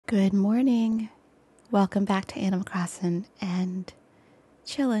Good morning. Welcome back to Animal Crossing and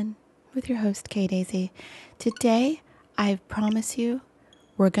chillin' with your host, Kay Daisy. Today, I promise you,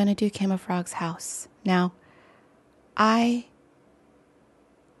 we're going to do Camofrog's house. Now, I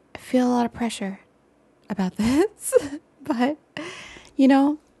feel a lot of pressure about this, but,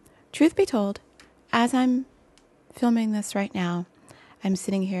 truth be told, as I'm filming this right now, I'm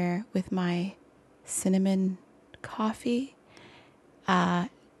sitting here with my cinnamon coffee,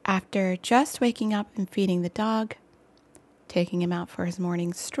 after just waking up and feeding the dog, taking him out for his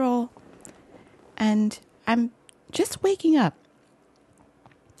morning stroll, and I'm just waking up.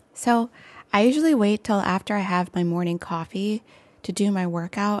 So I usually wait till after I have my morning coffee to do my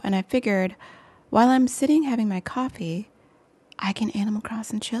workout, and I figured while I'm sitting having my coffee, I can Animal Cross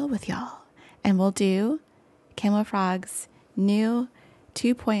and chill with y'all, and we'll do Camofrog's new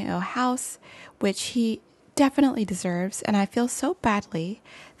 2.0 house, which he definitely deserves, and I feel so badly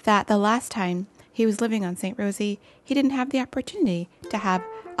that the last time he was living on St. Rosy, he didn't have the opportunity to have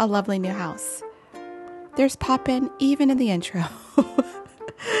a lovely new house. There's Poppin' even in the intro.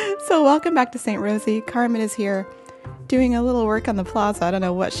 So welcome back to St. Rosy. Carmen is here doing a little work on the plaza. I don't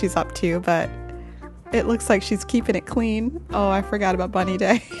know what she's up to, but it looks like she's keeping it clean. Oh, I forgot about Bunny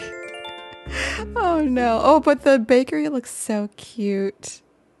Day. Oh no. Oh, but the bakery looks so cute.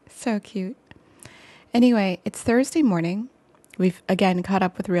 So cute. Anyway, it's Thursday morning. We've again caught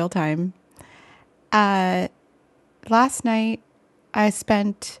up with real time. Last night I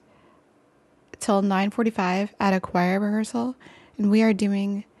spent till 9:45 at a choir rehearsal, and we are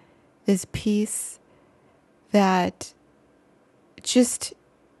doing this piece that just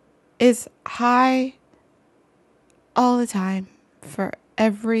is high all the time for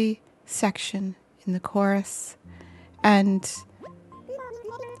every section in the chorus, and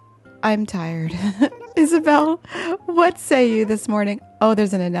I'm tired. Isabel, what say you this morning? Oh,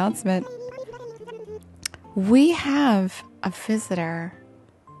 there's an announcement. We have a visitor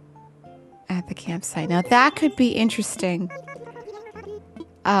at the campsite. Now that could be interesting.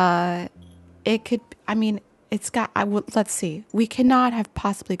 It could, let's see. We cannot have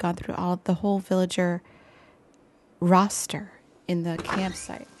possibly gone through the whole villager roster in the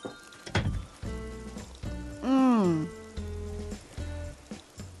campsite.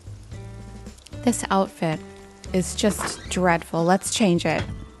 This outfit is just dreadful. Let's change it.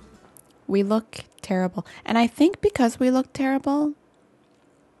 We look terrible. And I think because we look terrible,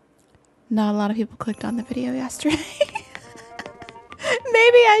 not a lot of people clicked on the video yesterday. Maybe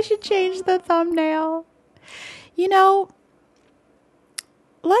I should change the thumbnail.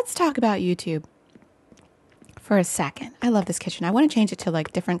 Let's talk about YouTube for a second. I love this kitchen. I want to change it to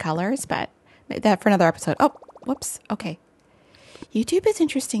different colors, but that for another episode. Oh, whoops. Okay. YouTube is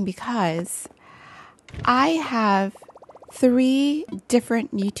interesting because I have 3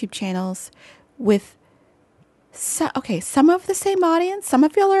 different YouTube channels with, some of the same audience. Some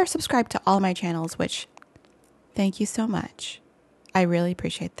of y'all are subscribed to all my channels, which thank you so much. I really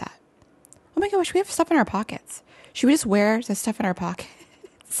appreciate that. Oh my gosh, we have stuff in our pockets. Should we just wear the stuff in our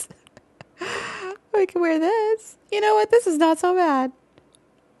pockets? We can wear this. You know what? This is not so bad.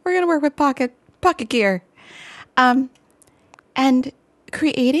 We're going to work with pocket gear. And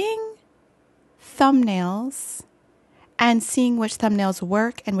creating thumbnails and seeing which thumbnails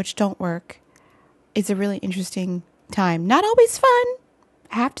work and which don't work is a really interesting time. Not always fun,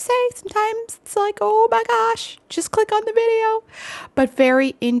 I have to say. Sometimes it's like, oh my gosh, just click on the video. But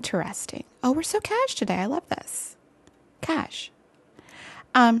very interesting. Oh, we're so cash today. I love this. Cash.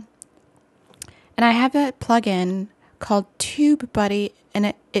 And I have a plugin called TubeBuddy,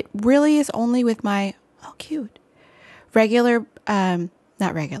 and it really is only with my, oh cute, regular,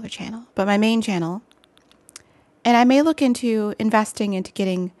 not regular channel, but my main channel. And I may look into investing into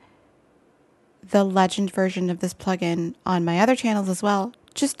getting the legend version of this plugin on my other channels as well,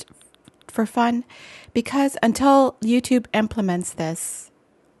 just for fun, because until YouTube implements this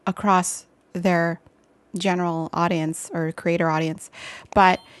across their general audience or creator audience,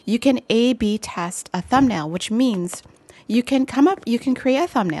 but you can A/B test a thumbnail, which means you can create a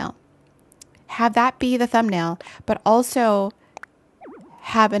thumbnail, have that be the thumbnail, but also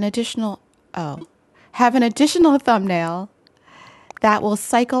have an additional thumbnail that will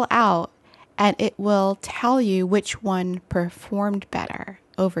cycle out, and it will tell you which one performed better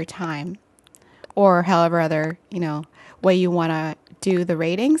over time, or however other, way you want to do the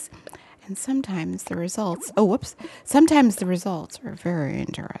ratings. And sometimes the results, sometimes the results are very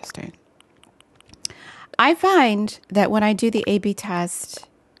interesting. I find that when I do the A/B test,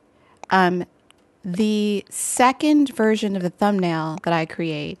 the second version of the thumbnail that I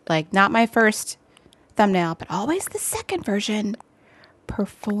create, not my first thumbnail, but always the second version,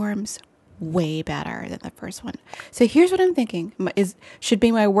 performs way better than the first one. So here's what I'm thinking should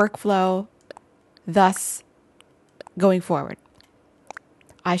be my workflow thus going forward.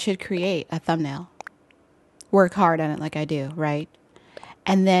 I should create a thumbnail, work hard on it like I do, right?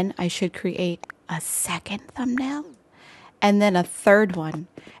 And then I should create a second thumbnail and then a third one.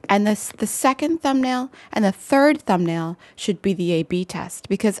 And the second thumbnail and the third thumbnail should be the A/B test,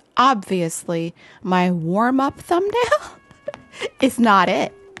 because obviously my warm-up thumbnail is not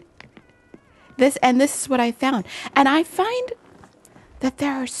it. This is what I found. And I find that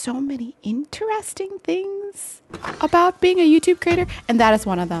there are so many interesting things about being a YouTube creator, and that is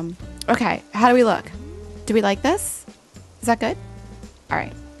one of them. Okay, how do we look? Do we like this? Is that good? All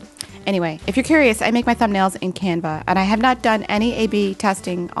right. Anyway, if you're curious, I make my thumbnails in Canva, and I have not done any A/B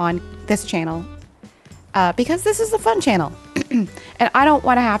testing on this channel because this is a fun channel, and I don't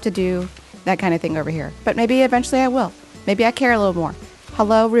want to have to do that kind of thing over here. But maybe eventually I will. Maybe I care a little more.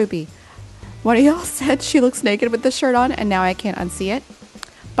 Hello, Ruby. One of y'all said she looks naked with the shirt on, and now I can't unsee it.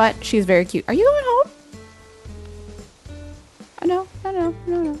 But she's very cute. Are you going home? Oh,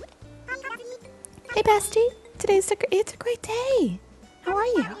 no. Hey, bestie. It's a great day. How are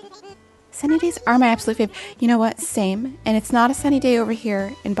you? Sunny days are my absolute favorite. You know what? Same. And it's not a sunny day over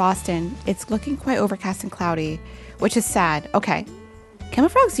here in Boston. It's looking quite overcast and cloudy, which is sad. Okay.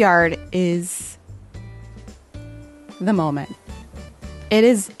 Camofrog's yard is the moment.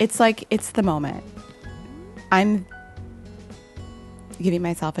 It's like, it's the moment. I'm giving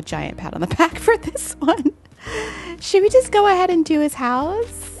myself a giant pat on the back for this one. Should we just go ahead and do his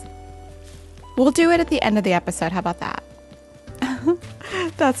house? We'll do it at the end of the episode. How about that?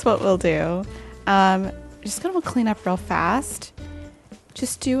 That's what we'll do. Just gonna clean up real fast.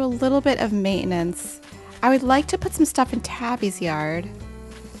 Just do a little bit of maintenance. I would like to put some stuff in Tabby's yard.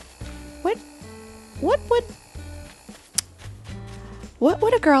 What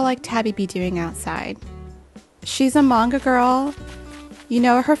would a girl like Tabby be doing outside? She's a manga girl. You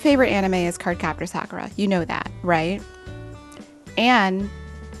know her favorite anime is Cardcaptor Sakura. You know that, right? And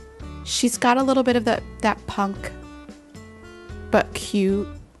she's got a little bit of that punk but cute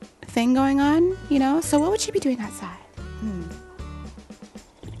thing going on, you know? So what would she be doing outside?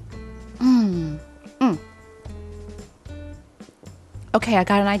 Okay, I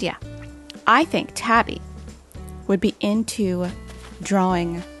got an idea. I think Tabby would be into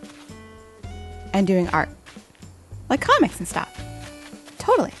drawing and doing art, like comics and stuff.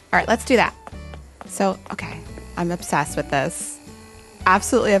 Totally. All right, let's do that. So, okay, I'm obsessed with this.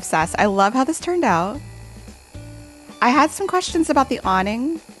 Absolutely obsessed. I love how this turned out. I had some questions about the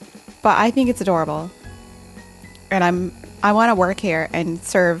awning, but I think it's adorable. And I want to work here and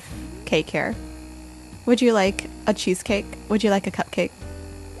serve cake here. Would you like a cheesecake? Would you like a cupcake?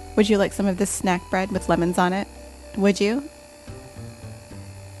 Would you like some of this snack bread with lemons on it? Would you?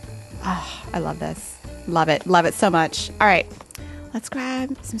 Oh, I love this. Love it. Love it so much. All right. Let's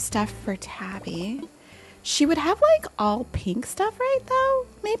grab some stuff for Tabby. She would have like all pink stuff, right, though?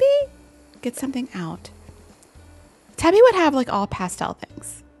 Maybe? Get something out. Tabby would have like all pastel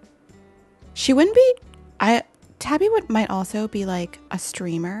things. She wouldn't be... Tabby might also be like a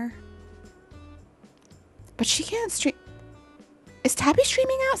streamer. But she can't stream... Is Tabby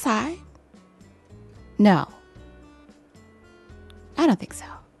streaming outside? No. I don't think so.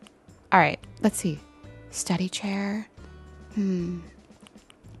 All right, let's see. Study chair.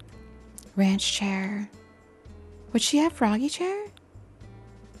 Ranch chair. Would she have froggy chair?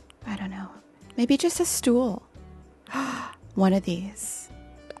 I don't know. Maybe just a stool. One of these.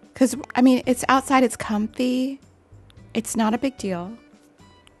 Because, I mean, it's outside, it's comfy. It's not a big deal.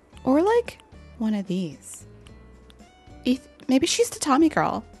 Or like one of these. Maybe she's tatami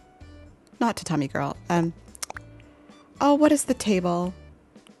girl. Not tatami girl. Oh, what is the table?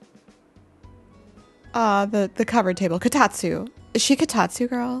 The covered table. Kotatsu. Is she Kotatsu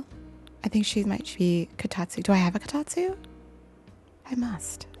girl? I think she might be Kotatsu. Do I have a Kotatsu? I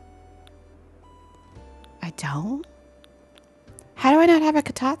must. I don't? How do I not have a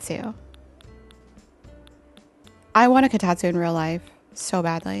Kotatsu? I want a Kotatsu in real life so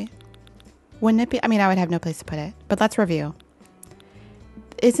badly. Wouldn't it be? I mean, I would have no place to put it, but let's review.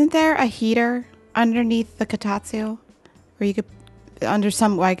 Isn't there a heater underneath the Kotatsu? Where you could, under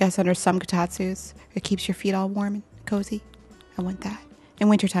some Kotatsus, it keeps your feet all warm and cozy. I want that in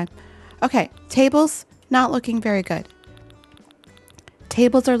wintertime. Okay, tables, not looking very good.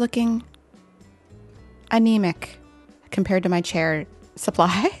 Tables are looking anemic compared to my chair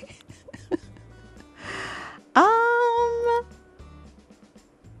supply.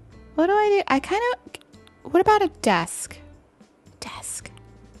 What do I do? What about a desk?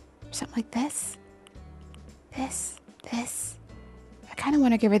 Something like this. This. I kind of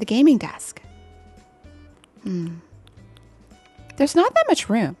want to give her the gaming desk. There's not that much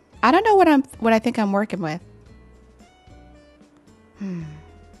room. I don't know what I think I'm working with. Maybe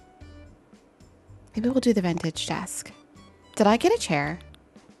we'll do the vintage desk. Did I get a chair?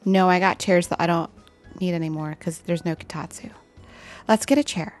 No, I got chairs that I don't need anymore because there's no Kotatsu. Let's get a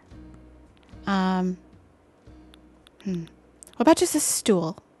chair. What about just a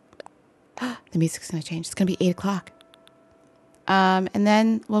stool? The music's going to change. It's going to be 8 o'clock. And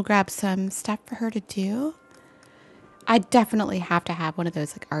then we'll grab some stuff for her to do. I definitely have to have one of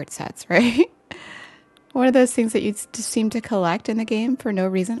those like art sets, right? One of those things that you just seem to collect in the game for no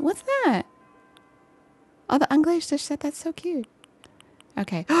reason. What's that? Oh, the English dish set. That's so cute.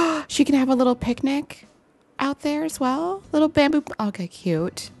 Okay. She can have a little picnic out there as well. Little bamboo. Okay,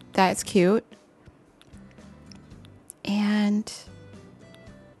 cute. That is cute. And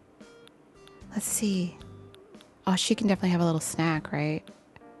let's see. Oh, she can definitely have a little snack, right?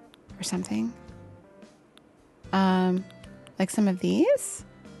 Or something. Like some of these.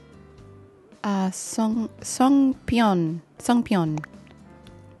 Songpyeon.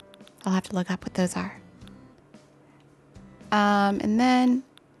 I'll have to look up what those are. And then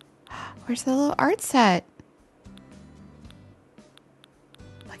where's the little art set?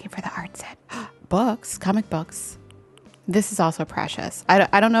 Looking for the art set. Books, comic books. This is also precious.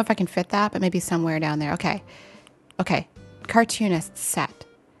 I don't know if I can fit that, but maybe somewhere down there. Okay. Cartoonist set.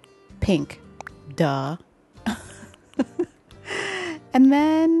 Pink. Duh. And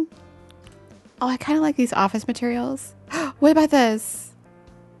then, oh, I kind of like these office materials. What about this?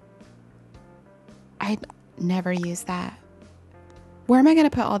 I never use that. Where am I going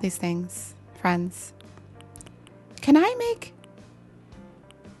to put all these things, friends? Can I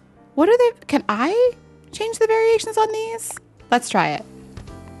change the variations on these? Let's try it.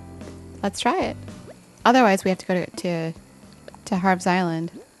 Otherwise, we have to go to Harv's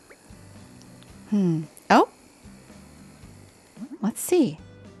Island. Oh. Let's see.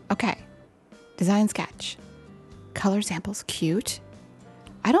 Okay. Design sketch. Color samples. Cute.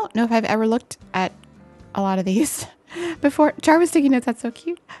 I don't know if I've ever looked at a lot of these before. Char was taking notes. That's so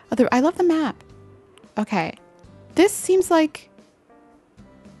cute. I love the map. Okay. This seems like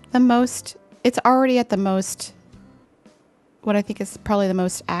the most... It's already at the most... What I think is probably the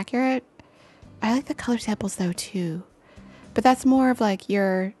most accurate. I like the color samples though too. But that's more of like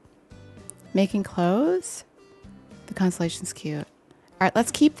you're making clothes. The constellation's cute. All right,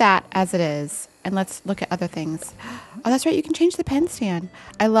 let's keep that as it is. And let's look at other things. Oh, that's right. You can change the pen stand.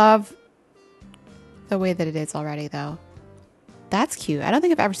 I love the way that it is already, though. That's cute. I don't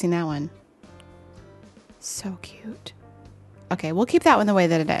think I've ever seen that one. So cute. Okay, we'll keep that one the way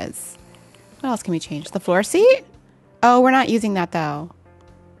that it is. What else can we change? The floor seat? Oh, we're not using that, though.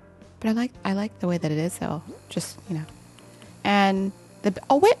 But I like the way that it is, though. Just, you know. And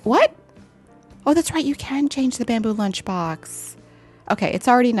oh, wait, what? Oh, that's right. You can change the bamboo lunchbox. Okay, it's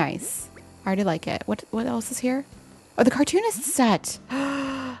already nice. I already like it. What else is here? Oh, the cartoonist set.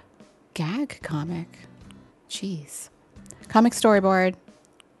 Gag comic. Jeez. Comic storyboard.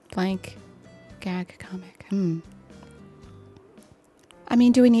 Blank. Gag comic. I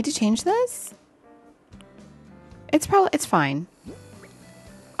mean, do we need to change this? It's fine.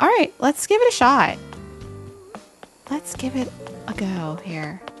 All right, let's give it a shot. Let's give it a go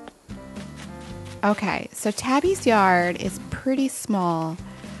here. Okay, so Tabby's yard is pretty small,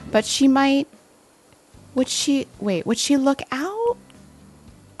 but she might... Would she look out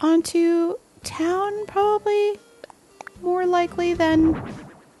onto town probably? More likely than...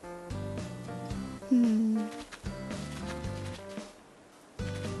 No,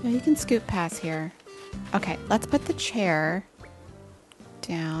 you can scoot past here. Okay, let's put the chair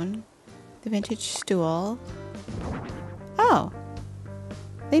down. The vintage stool. Oh.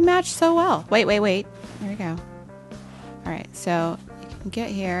 They match so well. Wait. There we go. All right, so you can get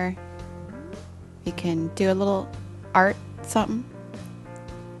here. You can do a little art something.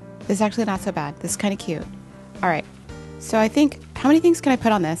 This is actually not so bad. This is kind of cute. All right, so I think, how many things can I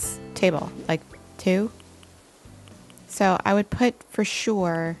put on this table? Like 2? So I would put for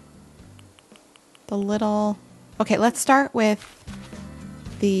sure the little... Okay, let's start with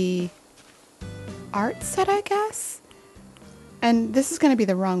the art set, I guess. And this is going to be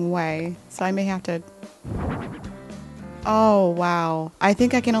the wrong way, so I may have to... Oh, wow. I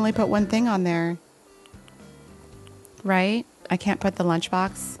think I can only put one thing on there. Right? I can't put the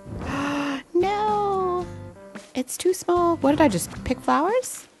lunchbox. No! It's too small. What did I just pick?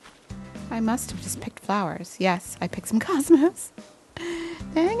 Flowers? I must have just picked flowers. Yes, I picked some cosmos.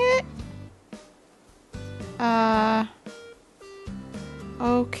 Dang it.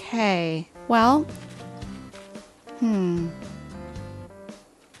 Okay. Well.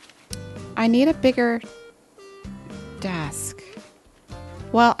 I need a bigger desk.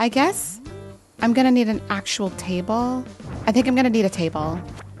 Well, I guess I'm gonna need an actual table. I think I'm gonna need a table.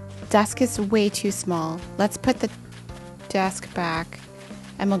 Desk is way too small. Let's put the desk back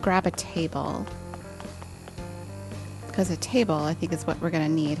and we'll grab a table. Because a table, I think, is what we're gonna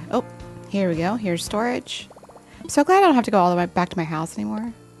need. Oh, here we go. Here's storage. I'm so glad I don't have to go all the way back to my house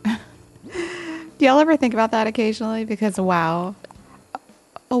anymore. Do y'all ever think about that occasionally? Because wow.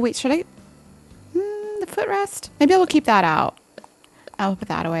 Oh wait, should I? The footrest? Maybe I will keep that out. I'll put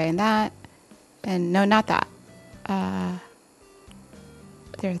that away and that. And no, not that.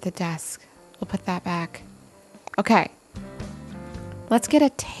 There's the desk. We'll put that back. Okay. Let's get a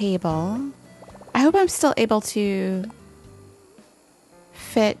table. I hope I'm still able to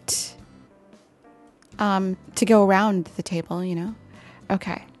fit to go around the table, you know?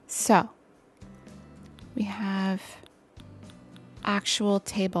 Okay, so we have actual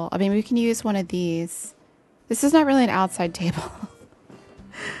table. I mean, we can use one of these. This is not really an outside table.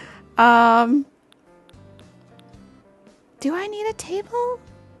 Do I need a table?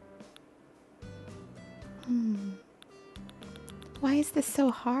 Why is this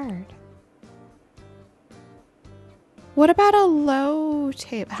so hard? What about a low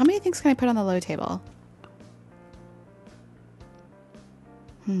table? How many things can I put on the low table?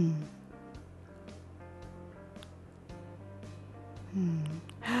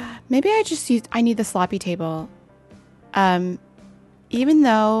 Maybe I need the sloppy table. Even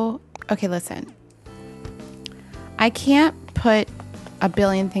though, okay, listen. I can't put a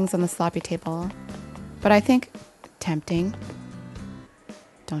billion things on the sloppy table, but I think, tempting.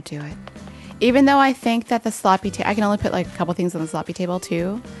 Don't do it. Even though I think that the sloppy table, I can only put like a couple things on the sloppy table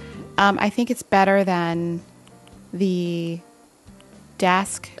too. I think it's better than the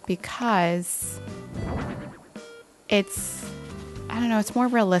desk because it's, I don't know, it's more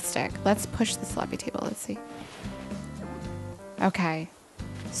realistic. Let's push the sloppy table. Let's see. Okay.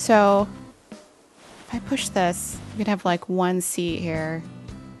 So if I push this, we could have like one seat here.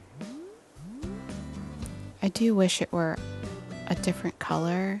 I do wish it were a different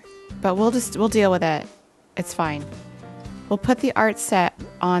color, but we'll deal with it. It's fine. We'll put the art set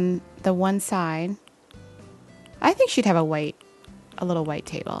on the one side. I think she'd have a little white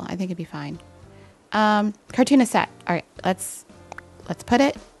table. I think it'd be fine. Cartoon is set. All right, let's put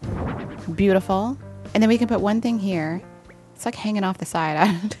it. Beautiful. And then we can put one thing here. It's like hanging off the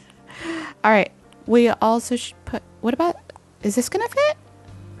side. All right. We also should put, what about, is this gonna fit?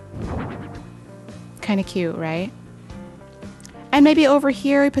 Kind of cute, right? And maybe over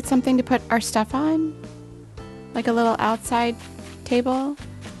here we put something to put our stuff on. Like a little outside table.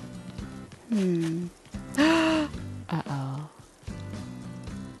 Uh-oh.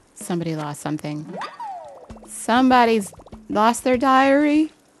 Somebody lost something. Somebody's lost their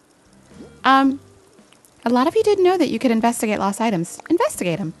diary. A lot of you didn't know that you could investigate lost items.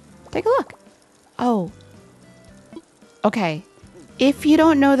 Investigate them. Take a look. Oh. Okay. If you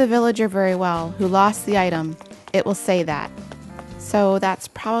don't know the villager very well who lost the item, it will say that. So that's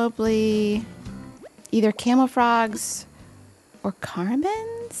probably either Camofrog's or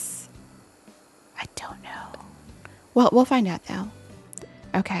Carmen's? I don't know. Well, we'll find out though.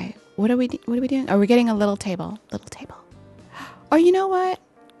 Okay. What are we doing? Oh, we're getting a little table. Little table. Or you know what?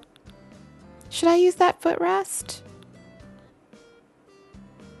 Should I use that footrest?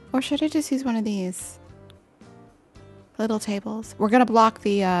 Or should I just use one of these little tables? We're gonna block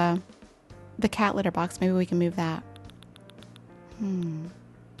the cat litter box. Maybe we can move that.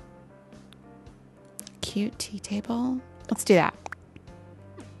 Cute tea table. Let's do that.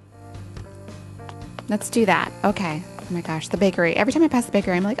 Let's do that. Okay. Oh my gosh, the bakery. Every time I pass the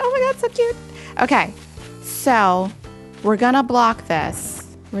bakery, I'm like, oh my God, so cute. Okay. So we're gonna block this.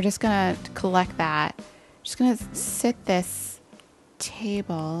 We're just gonna collect that. Just gonna sit this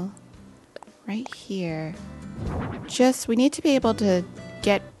table right here. We need to be able to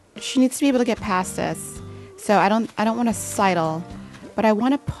she needs to be able to get past this. So I don't want to sidle, but I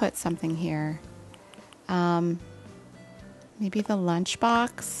want to put something here. Maybe the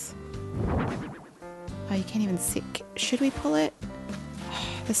lunchbox. Oh, you can't even see. Should we pull it?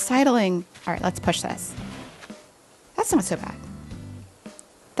 The sidling. All right, let's push this. That's not so bad.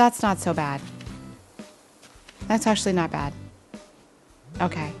 That's not so bad. That's actually not bad.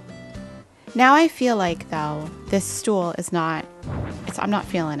 Okay. Now I feel like, though, this stool is not... I'm not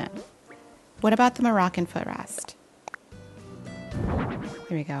feeling it. What about the Moroccan footrest?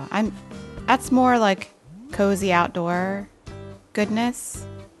 There we go. That's more like cozy outdoor goodness.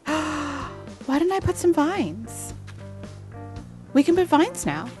 Why didn't I put some vines? We can put vines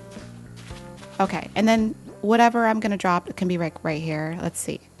now. Okay, and then whatever I'm going to drop, it can be right here. Let's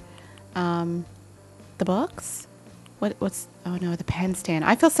see. The books? What's, oh no, the pen stand.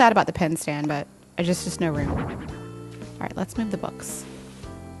 I feel sad about the pen stand, but there's just no room. All right, let's move the books.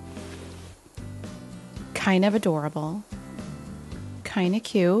 Kind of adorable. Kind of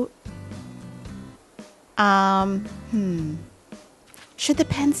cute. Should the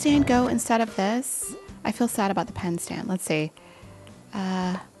pen stand go instead of this? I feel sad about the pen stand. Let's see.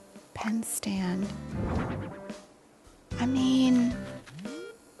 Pen stand. I mean,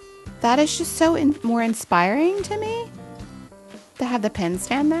 that is just so more inspiring to me to have the pen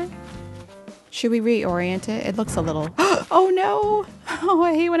stand there. Should we reorient it? It looks a little... Oh no! Oh,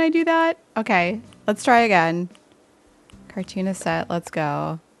 I hate when I do that. Okay, let's try again. Cartoonist set, let's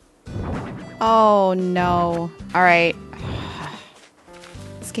go. Oh no. All right.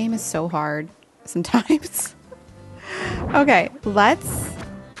 This game is so hard sometimes. Okay, let's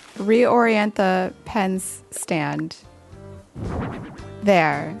reorient the pens stand.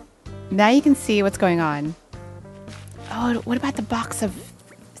 There. Now you can see what's going on. Oh, what about the box of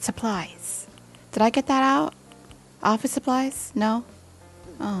supplies? Did I get that out? Office supplies? No?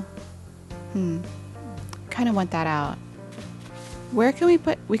 Oh. Kind of want that out. Where can we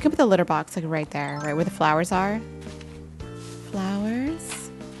put... We can put the litter box like right there, right where the flowers are.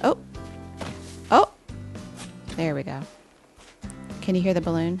 Flowers. Oh. Oh. There we go. Can you hear the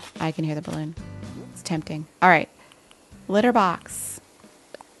balloon? I can hear the balloon. It's tempting. All right. Litter box.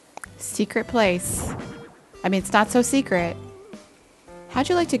 Secret place. I mean, it's not so secret. How'd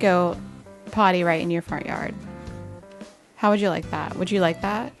you like to go potty right in your front yard? How would you like that? Would you like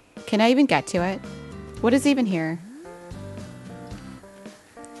that? Can I even get to it? What is even here?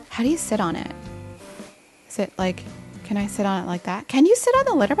 How do you sit on it? Is it like, can I sit on it like that? Can you sit on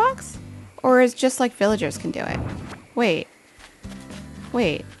the litter box? Or is just like villagers can do it? Wait,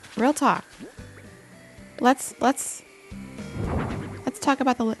 real talk. Let's talk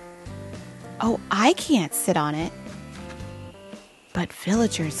about the, oh, I can't sit on it, but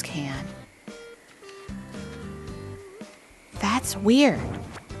villagers can. That's weird.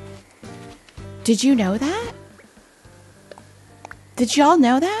 Did you know that? Did y'all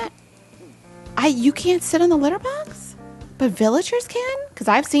know that? You can't sit on the litter box? But villagers can? Because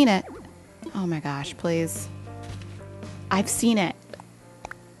I've seen it. Oh my gosh, please. I've seen it.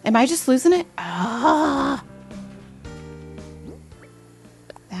 Am I just losing it? Ah.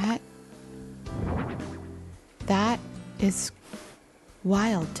 That is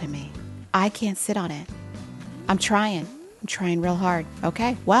wild to me. I can't sit on it. I'm trying real hard.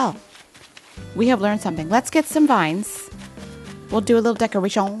 Okay, well, we have learned something. Let's get some vines. We'll do a little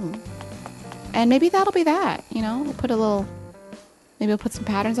decoration. And maybe that'll be that, you know? We'll put a little... Maybe we'll put some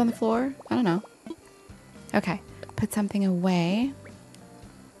patterns on the floor. I don't know. Okay. Put something away.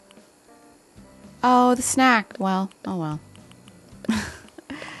 Oh, the snack. Well, oh well.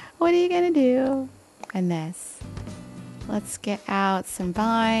 What are you gonna do? And this. Let's get out some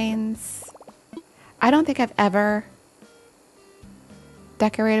vines. I don't think I've ever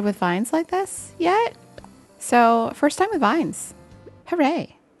decorated with vines like this yet. So, first time with vines.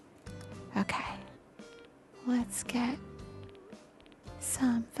 Hooray. Okay. Let's get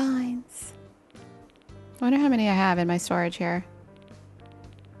some vines. I wonder how many I have in my storage here.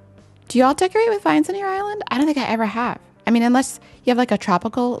 Do y'all decorate with vines on your island? I don't think I ever have. I mean, unless you have like a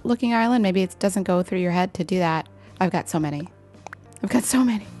tropical looking island, maybe it doesn't go through your head to do that. I've got so many. I've got so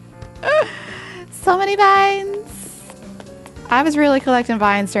many. So many vines. I was really collecting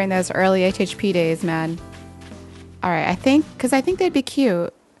vines during those early HHP days, man. All right, I think they'd be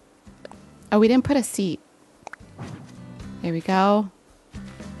cute. Oh, we didn't put a seat. There we go.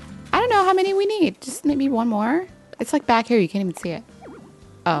 I don't know how many we need. Just maybe one more. It's like back here. You can't even see it.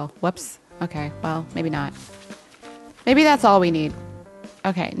 Oh, whoops. Okay, well, maybe not. Maybe that's all we need.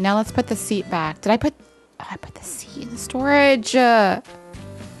 Okay, now let's put the seat back. Did I put... Oh, I put the seat in the storage. All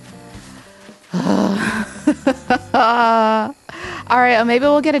right, well, maybe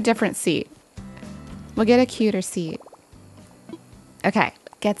we'll get a different seat. We'll get a cuter seat. Okay,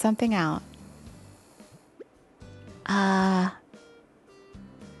 get something out.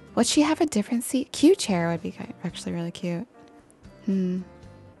 Would she have a different seat? Cute chair would be actually really cute.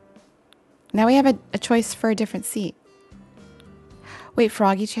 Now we have a choice for a different seat. Wait,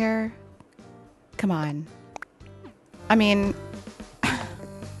 froggy chair? Come on. I mean,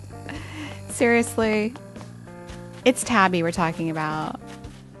 seriously. It's Tabby we're talking about.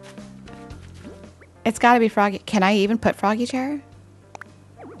 It's gotta be froggy. Can I even put froggy chair?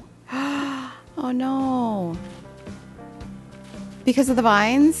 Oh no. Because of the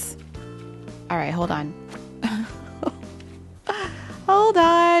vines? All right, hold on. Hold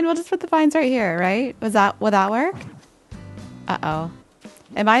on. We'll just put the vines right here, right? Will that work? Uh-oh.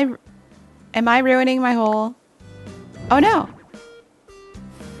 Am I Am I ruining my whole... Oh, no.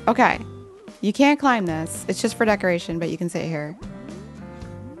 Okay. You can't climb this. It's just for decoration, but you can sit here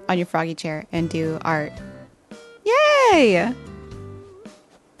on your froggy chair and do art. Yay!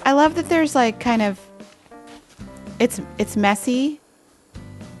 I love that there's like kind of... It's messy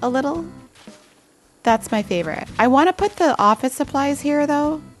a little. That's my favorite. I want to put the office supplies here,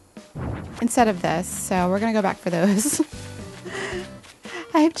 though, instead of this. So we're going to go back for those.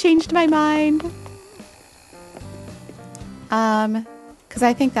 I have changed my mind. Because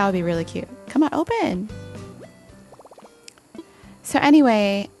I think that would be really cute. Come on, open. So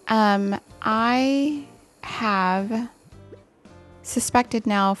anyway, I have suspected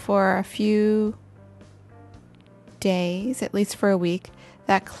now for a few days, at least for a week,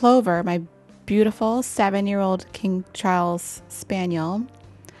 that Clover, my beautiful 7-year-old King Charles Spaniel,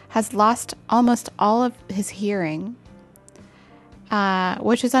 has lost almost all of his hearing,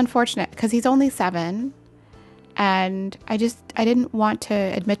 which is unfortunate because he's only 7. And I didn't want to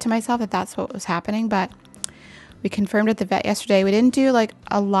admit to myself that that's what was happening, but we confirmed at the vet yesterday. We didn't do like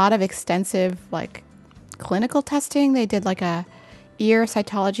a lot of extensive like clinical testing. They did like a ear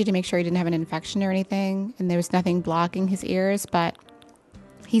cytology to make sure he didn't have an infection or anything, and there was nothing blocking his ears, but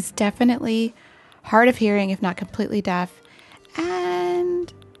he's definitely hard of hearing, if not completely deaf.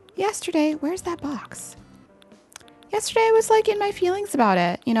 And yesterday, where's that box? Yesterday I was like in my feelings about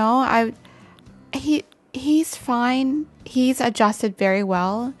it. You know, he's fine. He's adjusted very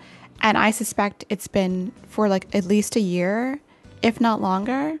well. And I suspect it's been for like at least a year, if not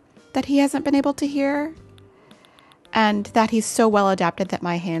longer, that he hasn't been able to hear. And that he's so well adapted that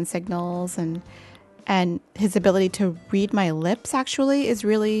my hand signals and his ability to read my lips actually is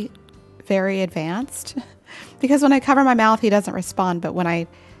really very advanced. Because when I cover my mouth, he doesn't respond. But when I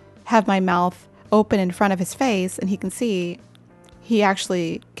have my mouth open in front of his face and he can see, he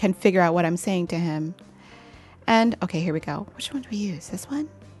actually can figure out what I'm saying to him. And okay, here we go. Which one do we use? This one?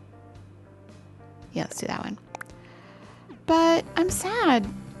 Yeah, let's do that one. But I'm sad.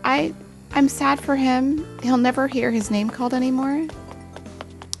 I'm sad for him. He'll never hear his name called anymore.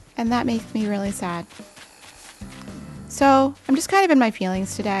 And that makes me really sad. So I'm just kind of in my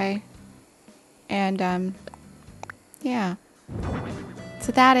feelings today. And yeah.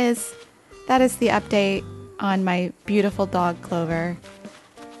 So that is the update on my beautiful dog Clover.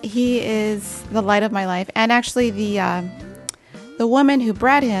 He is the light of my life. And actually the woman who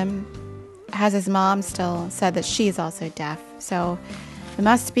bred him has his mom still said that she's also deaf. So it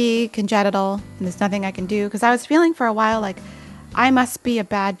must be congenital and there's nothing I can do. Because I was feeling for a while like I must be a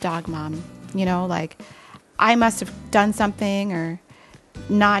bad dog mom. You know, like I must have done something or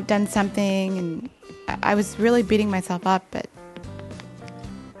not done something. And I was really beating myself up. But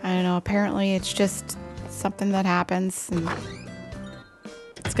I don't know. Apparently it's just something that happens. And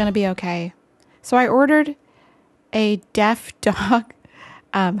it's going to be okay. So I ordered a deaf dog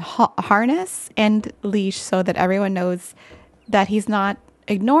harness and leash so that everyone knows that he's not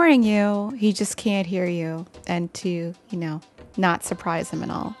ignoring you. He just can't hear you, and to, you know, not surprise him at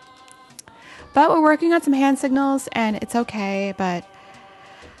all. But we're working on some hand signals and it's okay. But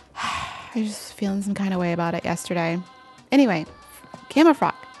I was just feeling some kind of way about it yesterday. Anyway,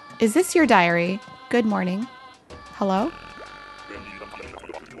 Camofrog, is this your diary? Good morning. Hello?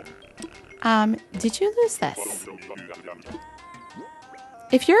 Did you lose this?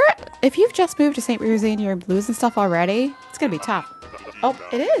 If you've just moved to St Rosy and you're losing stuff already, it's gonna be tough. Oh,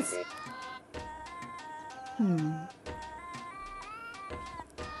 it is.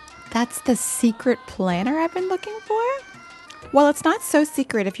 That's the secret planner I've been looking for? Well, it's not so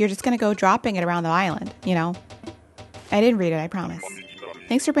secret if you're just gonna go dropping it around the island, you know. I didn't read it, I promise.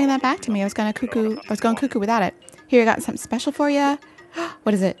 Thanks for bringing that back to me. I was going cuckoo without it. Here, I got something special for you.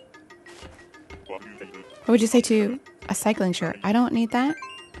 What is it? What would you say to a cycling shirt? I don't need that.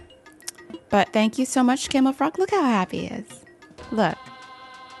 But thank you so much, Camofrog. Look how happy he is. Look.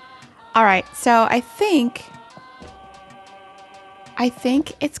 All right, so I think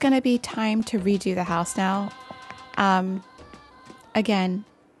it's going to be time to redo the house now. Again,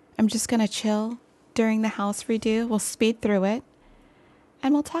 I'm just going to chill during the house redo. We'll speed through it.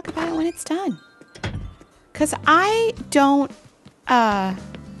 And we'll talk about it when it's done. Because I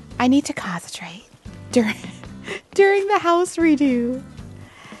need to concentrate during the house redo.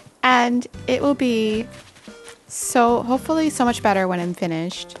 And it will be hopefully so much better when I'm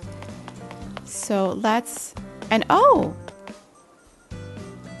finished. So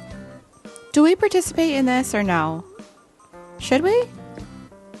do we participate in this or no? Should we?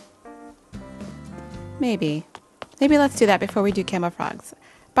 Maybe let's do that before we do Camofrogs.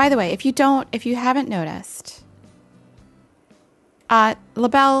 By the way, if you haven't noticed,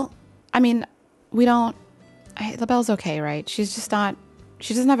 LaBelle I mean, we don't... LaBelle's okay, right? She's just not...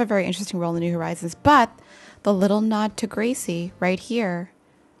 She doesn't have a very interesting role in the New Horizons. But the little nod to Gracie right here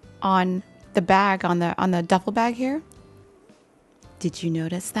on the bag, on the duffel bag here. Did you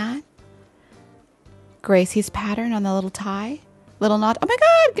notice that? Gracie's pattern on the little tie. Little nod. Oh my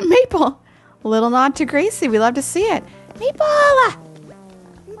God, Maple. Little nod to Gracie. We love to see it. Maple!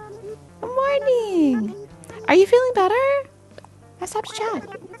 Good morning. Are you feeling better? Let's have to chat.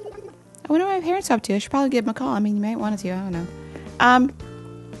 I wonder what my parents are up to. I should probably give them a call. I mean, you might want to. I don't know.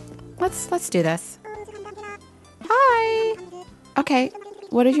 Let's do this. Hi. Okay.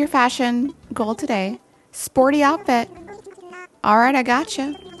 What is your fashion goal today? Sporty outfit. All right, I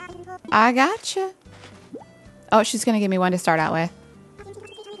gotcha. I gotcha. Oh, she's gonna give me one to start out with.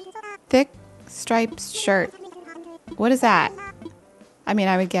 Thick striped shirt. What is that? I mean,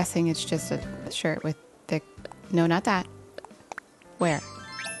 I was guessing it's just a shirt with thick... No, not that. Where?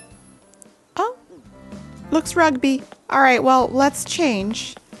 Oh, looks rugby. All right, well, let's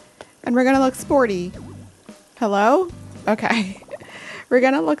change. And we're going to look sporty. Hello? Okay. We're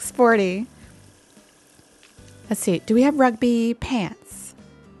going to look sporty. Let's see. Do we have rugby pants?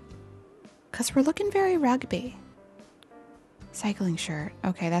 Because we're looking very rugby. Cycling shirt.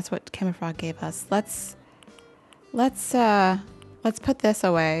 Okay, that's what Camofrog gave us. Let's put this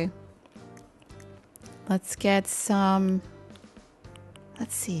away. Let's get some...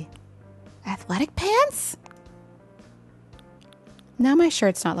 Let's see. Athletic pants? Now my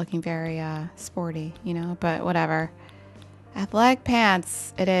shirt's not looking very sporty, you know, but whatever. Athletic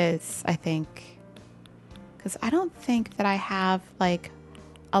pants it is, I think. Because I don't think that I have, like,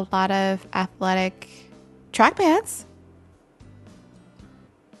 a lot of athletic track pants.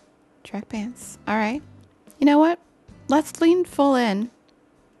 Track pants. All right. You know what? Let's lean full in.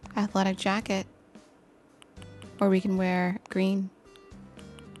 Athletic jacket. Or we can wear green.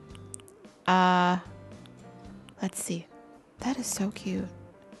 Let's see. That is so cute.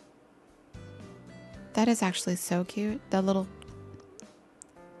 That is actually so cute. The little...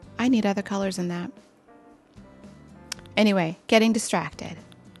 I need other colors in that. Anyway, getting distracted.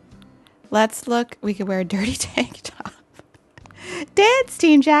 Let's look. We could wear a dirty tank top. Dance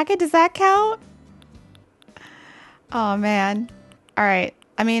team jacket. Does that count? Oh, man. All right.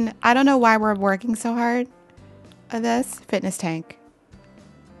 I mean, I don't know why we're working so hard at this. Fitness tank.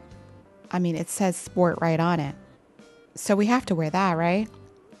 I mean, it says sport right on it. So we have to wear that, right?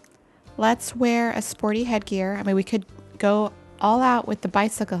 Let's wear a sporty headgear. I mean, we could go all out with the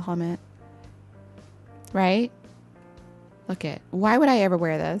bicycle helmet. Right? Look it. Why would I ever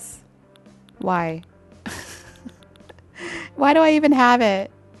wear this? Why? Why do I even have it?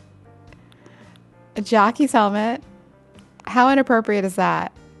 A jockey's helmet? How inappropriate is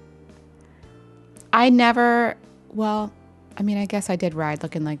that? I never... Well, I mean, I guess I did ride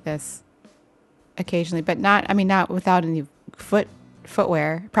looking like this occasionally, but not, I mean, not without any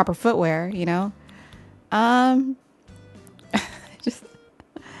footwear, proper footwear, you know? Just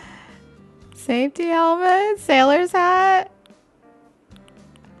safety helmet, sailor's hat.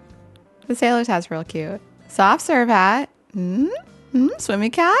 The sailor's hat's real cute. Soft serve hat.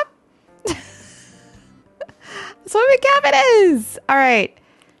 Swimming cap. Swimming cap it is. All right.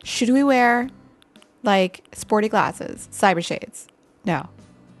 Should we wear like sporty glasses, cyber shades? No.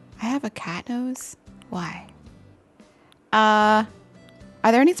 I have a cat nose. Why? Are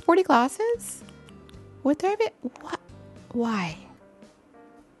there any sporty glasses? Would there be? What? Why?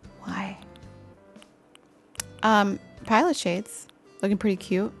 Why? Pilot shades. Looking pretty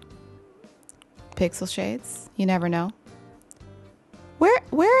cute. Pixel shades. You never know. Where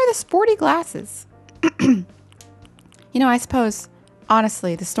are the sporty glasses? You know, I suppose,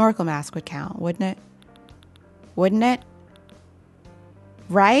 honestly, the snorkel mask would count, wouldn't it? Wouldn't it?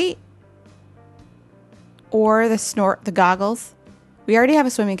 Right? Or the goggles. We already have a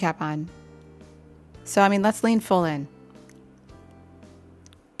swimming cap on. So, I mean, let's lean full in.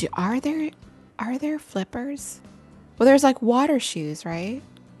 Are there flippers? Well, there's like water shoes, right?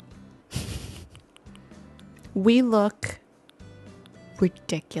 We look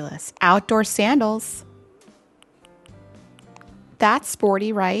ridiculous. Outdoor sandals. That's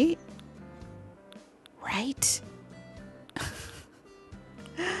sporty, right? Right?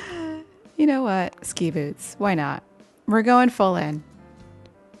 You know what? Ski boots. Why not? We're going full in.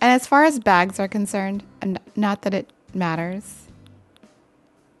 And as far as bags are concerned, and not that it matters,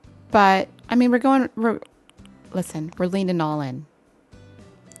 but I mean, we're leaning all in.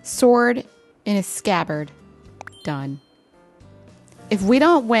 Sword in a scabbard. Done. If we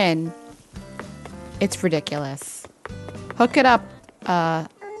don't win, it's ridiculous. Hook it up,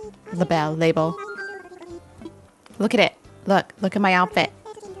 label. Look at it. Look at my outfit.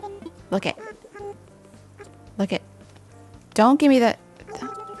 Look it. Look it. Don't give me the...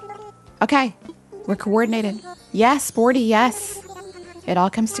 Okay. We're coordinated. Yes, sporty, yes. It all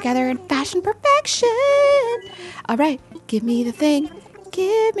comes together in fashion perfection. All right. Give me the thing.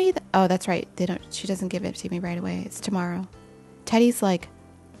 Give me the... Oh, that's right. She doesn't give it to me right away. It's tomorrow. Teddy's like,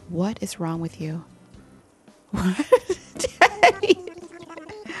 what is wrong with you? What? Teddy.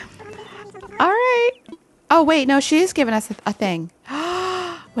 All right. Oh, wait. No, she's giving us a thing.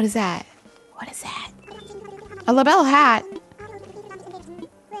 What is that? What is that? A label hat.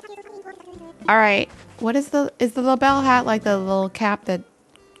 All right. What is the label hat like the little cap that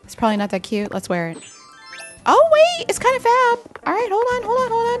is probably not that cute? Let's wear it. Oh, wait. It's kind of fab. All right.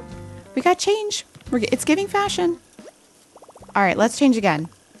 Hold on. We got change. It's giving fashion. All right. Let's change again.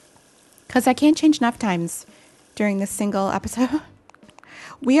 Because I can't change enough times during this single episode.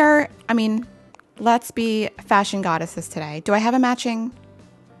 Let's be fashion goddesses today. Do I have a matching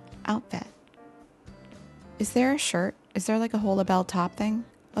outfit? Is there a shirt? Is there like a whole label top thing?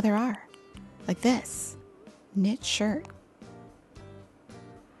 Oh, there are. Like this. Knit shirt.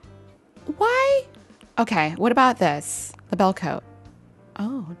 Why? Okay, what about this? Label coat.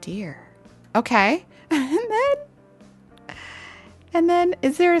 Oh, dear. Okay. And then,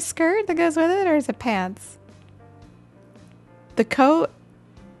 is there a skirt that goes with it, or is it pants? The coat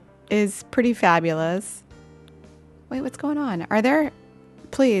is pretty fabulous. Wait, what's going on? Are there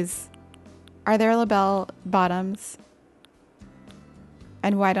label bottoms?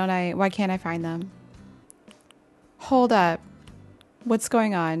 And why can't I find them? Hold up. What's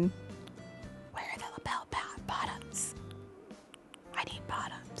going on? Where are the label bottoms? I need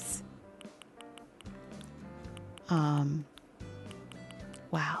bottoms.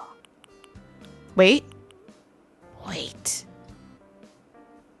 Wow. Wait.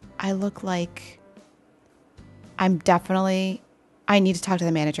 I look like I need to talk to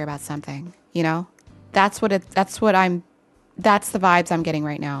the manager about something, you know? That's the vibes I'm getting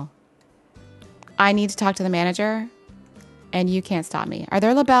right now. I need to talk to the manager and you can't stop me. Are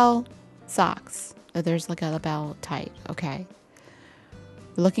there label socks? Oh, there's like a label tight. Okay.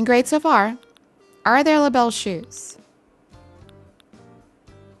 Looking great so far. Are there label shoes?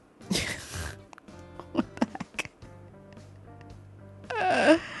 What the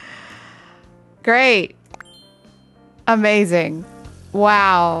heck? Great. Amazing.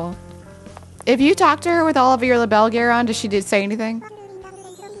 Wow. If you talk to her with all of your label gear on, does she say anything?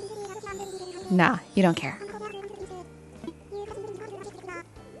 Nah, you don't care.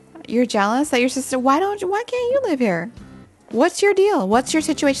 You're jealous that your sister... Why can't you live here? What's your deal? What's your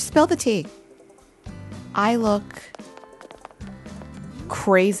situation? Spill the tea. I look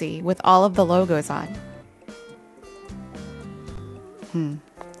crazy with all of the logos on.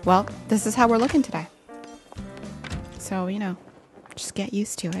 Well, this is how we're looking today. So, just get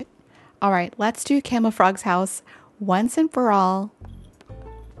used to it. All right, let's do Camofrog's house once and for all.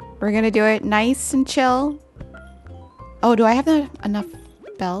 We're going to do it nice and chill. Oh, do I have enough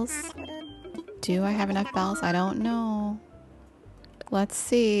bells? Do I have enough bells? I don't know. Let's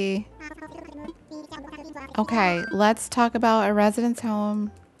see. Okay, let's talk about a residence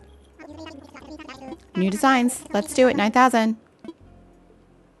home. New designs. Let's do it. 9,000.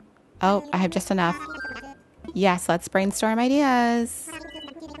 Oh, I have just enough. Yes, let's brainstorm ideas.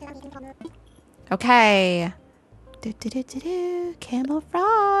 Okay.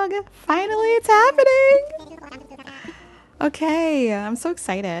 Camofrog. Finally, it's happening. Okay, I'm so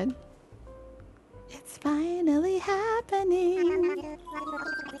excited. It's finally happening.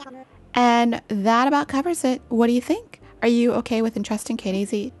 And that about covers it. What do you think? Are you okay with entrusting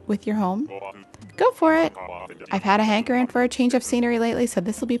KDZ with your home? Go for it. I've had a hankering for a change of scenery lately, so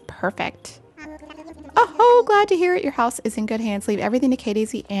this will be perfect. Oh, glad to hear it. Your house is in good hands. Leave everything to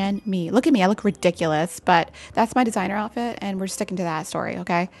KDZ and me. Look at me. I look ridiculous, but that's my designer outfit, and we're sticking to that story,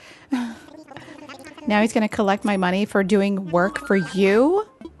 okay? Now he's going to collect my money for doing work for you?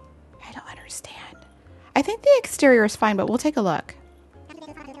 I don't understand. I think the exterior is fine, but we'll take a look.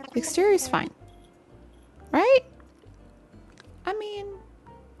 The exterior is fine. Right? I mean,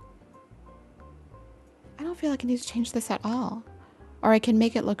 I don't feel like I need to change this at all. Or I can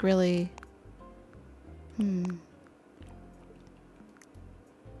make it look really...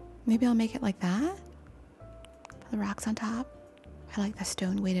 Maybe I'll make it like that? Put the rocks on top. I like the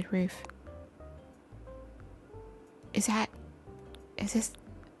stone-weighted roof. Is this...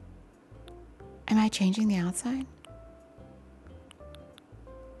 Am I changing the outside?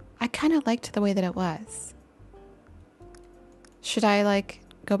 I kind of liked the way that it was. Should I,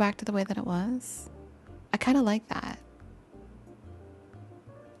 go back to the way that it was? I kind of like that.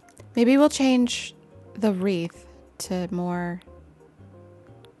 Maybe we'll change the wreath to more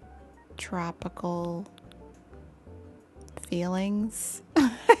tropical feelings.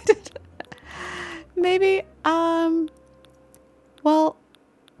 Maybe, well,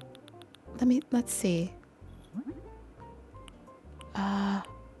 let's see.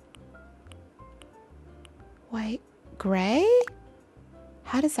 White, gray?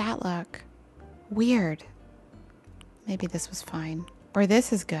 How does that look? Weird. Maybe this was fine. Or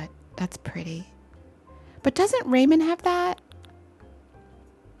this is good. That's pretty. But doesn't Raymond have that?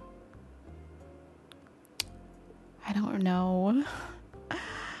 I don't know.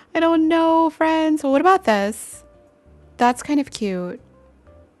 I don't know, friends. Well, what about this? That's kind of cute.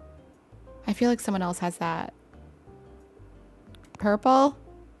 I feel like someone else has that. Purple?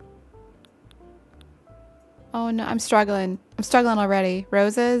 Oh no, I'm struggling. I'm struggling already.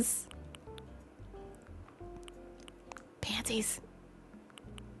 Roses? Pansies.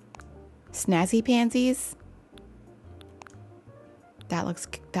 Snazzy pansies? That looks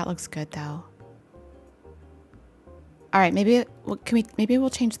good though. All right, maybe we'll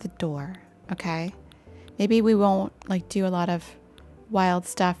change the door, okay? Maybe we won't like do a lot of wild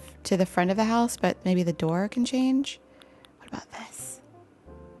stuff to the front of the house, but maybe the door can change. What about this?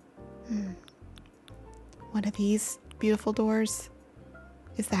 One of these beautiful doors.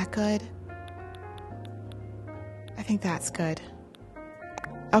 Is that good? I think that's good.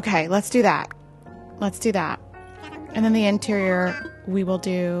 Okay, let's do that. Let's do that. And then the interior we will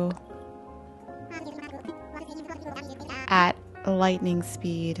do at lightning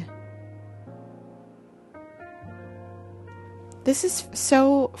speed. This is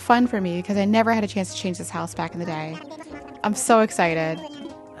so fun for me because I never had a chance to change this house back in the day. I'm so excited.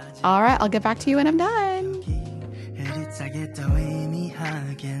 All right, I'll get back to you when I'm done.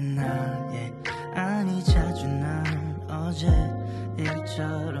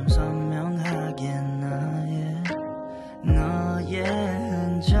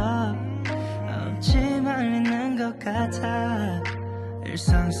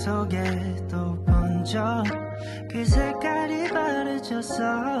 일상 속에 또 번져 그 색깔이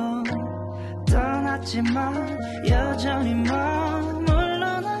바래졌어 떠났지만 여전히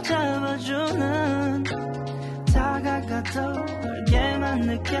머물러 날 잡아주는 다가가도 멀게만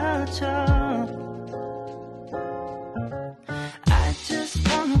느껴져 I just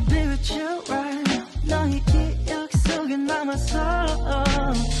wanna be with you right now 너의 기억 속에 남았어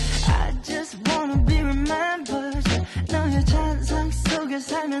I just wanna be remembered 너의 잔상 속에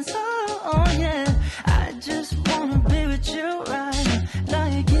살면서 oh yeah I just wanna be with you right now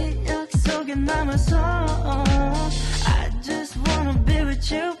너의 기억 속에 남아서 I just wanna be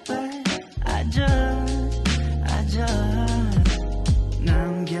with you babe I just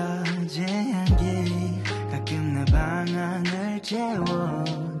남겨진 향기 가끔 내 방안을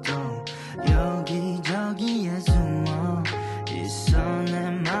채워도 여기저기에 숨어 있어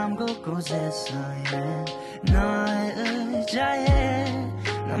내 맘 곳곳에서 yeah. 너의 의자에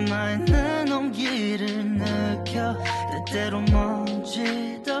남아있는 온기를 느껴 때때로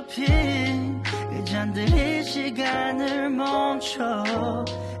먼지 덮인 그 잔들이 시간을 멈춰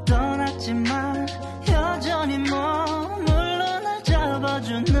떠났지만 여전히 머물러 날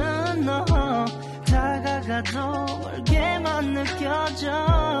잡아주는 너 다가가도 멀게만 느껴져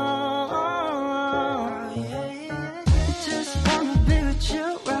Just wanna be with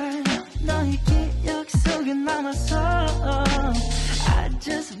you right now 너의 기억 속에 남았어 I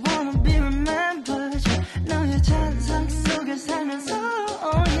just wanna be remembered 너의 잔상 속에 살면서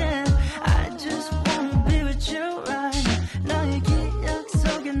oh yeah I just wanna be with you right now 너의 기억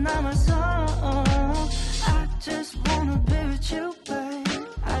속에 남았어 I just wanna be with you babe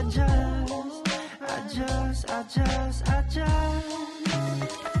I just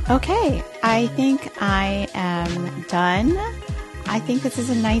Okay, I think I am done. I think this is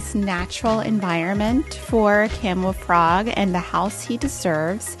a nice natural environment for Camofrog and the house he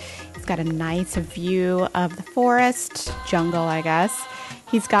deserves. He's got a nice view of the forest, jungle, I guess.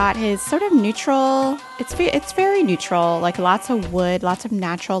 He's got his sort of neutral, it's very neutral, like lots of wood, lots of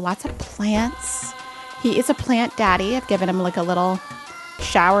natural, lots of plants. He is a plant daddy. I've given him like a little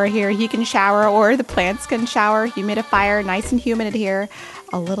shower here. He can shower or the plants can shower. Humidifier, nice and humid here.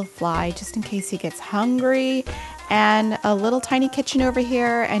 A little fly just in case he gets hungry. And a little tiny kitchen over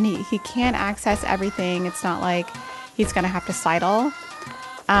here. And he can't access everything. It's not like he's going to have to sidle.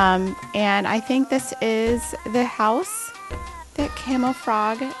 And I think this is the house that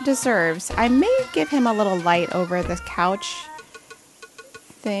Camofrog deserves. I may give him a little light over the couch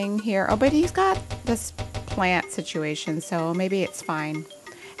thing here. Oh, but he's got this plant situation, so maybe it's fine.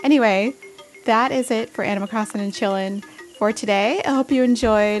 Anyway, that is it for Animal Crossing and Chillin' for today. I hope you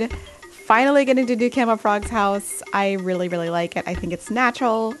enjoyed finally getting to do Camofrog's house. I really, really like it. I think it's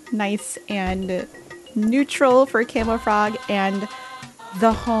natural, nice, and neutral for Camofrog, and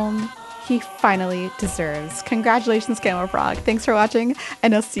the home he finally deserves. Congratulations, Camofrog. Thanks for watching,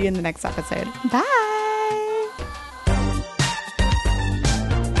 and I'll see you in the next episode. Bye!